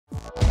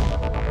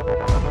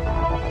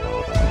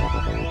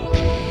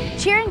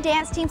Cheer and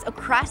dance teams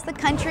across the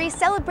country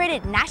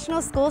celebrated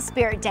National School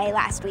Spirit Day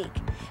last week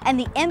and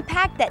the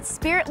impact that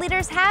spirit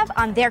leaders have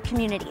on their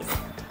communities.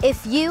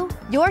 If you,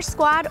 your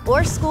squad,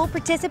 or school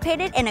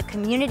participated in a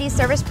community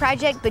service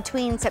project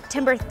between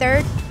September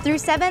 3rd through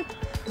 7th,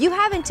 you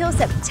have until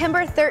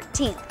September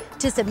 13th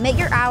to submit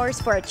your hours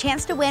for a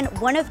chance to win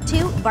one of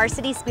 2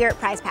 Varsity Spirit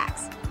prize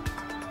packs.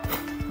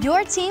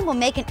 Your team will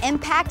make an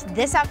impact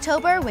this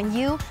October when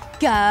you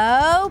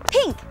go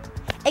pink!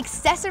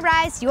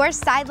 Accessorize your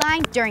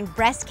sideline during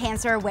Breast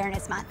Cancer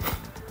Awareness Month.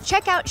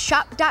 Check out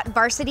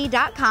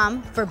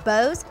shop.varsity.com for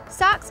bows,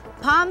 socks,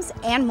 poms,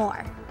 and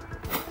more.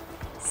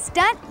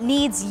 Stunt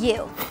needs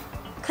you.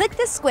 Click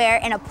the square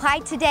and apply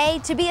today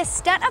to be a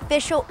stunt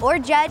official or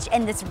judge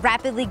in this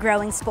rapidly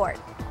growing sport.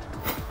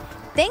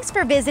 Thanks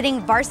for visiting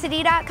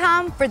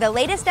Varsity.com for the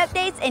latest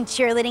updates in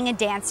cheerleading and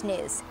dance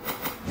news.